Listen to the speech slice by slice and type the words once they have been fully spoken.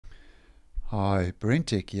Hi,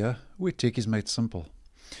 BrenTech here, where tech is made simple.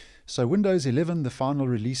 So Windows 11, the final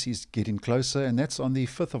release is getting closer, and that's on the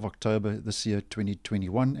 5th of October this year,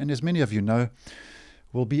 2021. And as many of you know,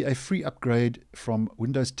 will be a free upgrade from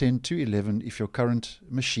Windows 10 to 11 if your current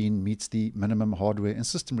machine meets the minimum hardware and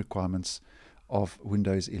system requirements of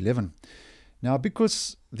Windows 11. Now,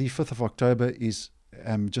 because the 5th of October is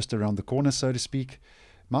just around the corner, so to speak,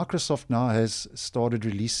 Microsoft now has started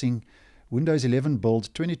releasing Windows 11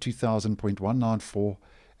 build 22,000.194,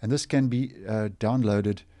 and this can be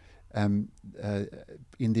downloaded in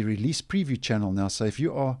the release preview channel now. So if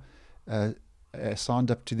you are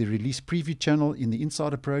signed up to the release preview channel in the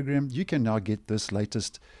Insider program, you can now get this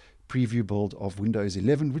latest preview build of Windows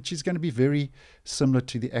 11, which is going to be very similar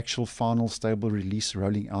to the actual final stable release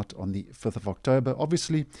rolling out on the 5th of October.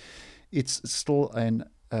 Obviously, it's still in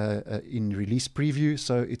release preview,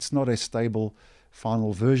 so it's not a stable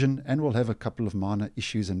final version, and will have a couple of minor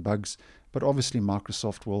issues and bugs, but obviously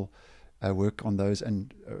Microsoft will work on those,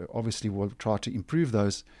 and obviously will try to improve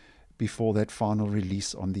those before that final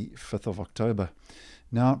release on the 5th of October.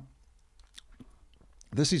 Now,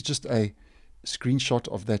 this is just a screenshot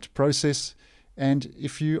of that process, and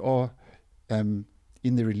if you are in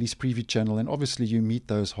the release preview channel and obviously you meet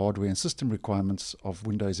those hardware and system requirements of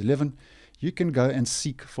Windows 11, you can go and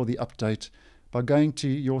seek for the update by going to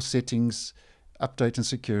your settings, update and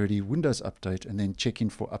security, Windows Update, and then check in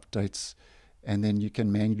for updates, and then you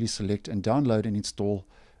can manually select and download and install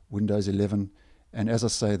Windows 11. And as I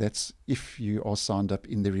say, that's if you are signed up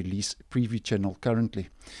in the release preview channel currently.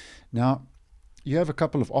 Now, you have a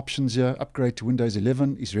couple of options here. Upgrade to Windows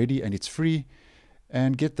 11 is ready and it's free,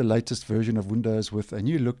 and get the latest version of Windows with a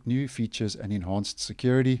new look, new features, and enhanced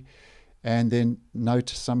security. And then note,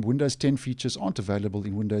 some Windows 10 features aren't available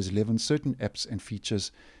in Windows 11. Certain apps and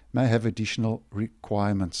features may have additional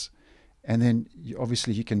requirements. And then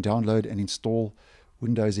obviously you can download and install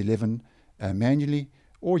Windows 11 manually,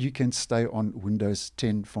 or you can stay on Windows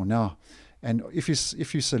 10 for now. And if you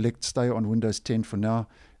select stay on Windows 10 for now,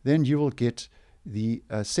 then you will get the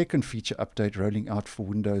second feature update rolling out for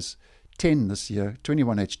Windows 10 this year,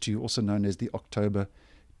 21H2, also known as the October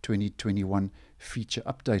 2021 feature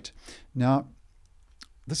update. Now,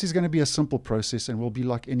 this is going to be a simple process and will be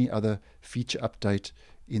like any other feature update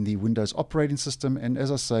in the Windows operating system. And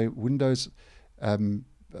as I say, Windows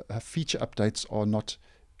feature updates are not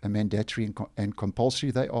mandatory and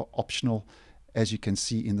compulsory. They are optional, as you can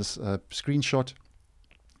see in this screenshot.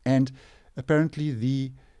 And apparently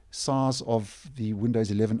the size of the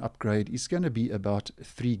Windows 11 upgrade is going to be about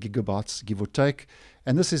 3 gigabytes, give or take.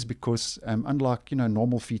 And this is because, unlike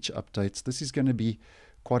normal feature updates, this is going to be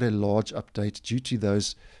quite a large update due to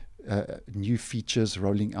those new features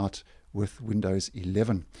rolling out with Windows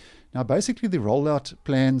 11. Now, basically the rollout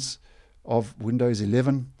plans of Windows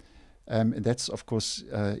 11, that's of course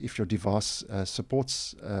if your device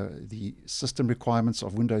supports the system requirements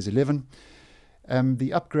of Windows 11.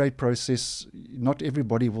 The upgrade process, not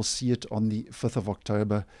everybody will see it on the 5th of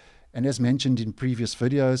October. And as mentioned in previous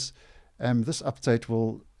videos, this update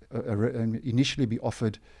will initially be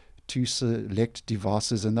offered to select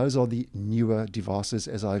devices, and those are the newer devices,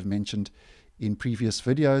 as I've mentioned in previous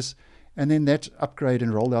videos. And then that upgrade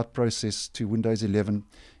and rollout process to Windows 11,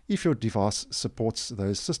 if your device supports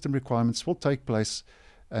those system requirements, will take place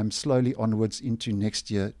slowly onwards into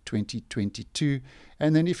next year, 2022.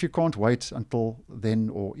 And then if you can't wait until then,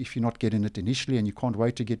 or if you're not getting it initially and you can't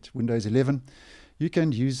wait to get Windows 11, you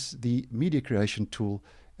can use the media creation tool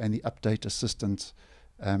and the update assistant.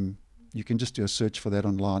 You can just do a search for that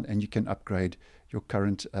online, and you can upgrade your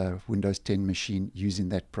current Windows 10 machine using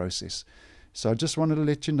that process. So I just wanted to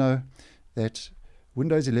let you know that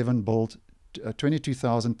Windows 11 build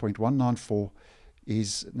 22,000.194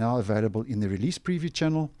 is now available in the release preview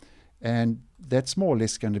channel, and that's more or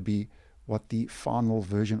less going to be what the final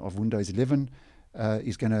version of Windows 11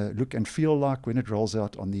 is going to look and feel like when it rolls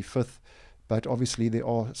out on the 5th. But obviously there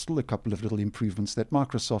are still a couple of little improvements that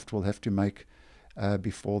Microsoft will have to make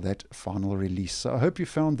before that final release. So I hope you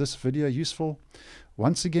found this video useful.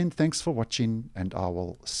 Once again, thanks for watching, and I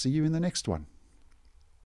will see you in the next one.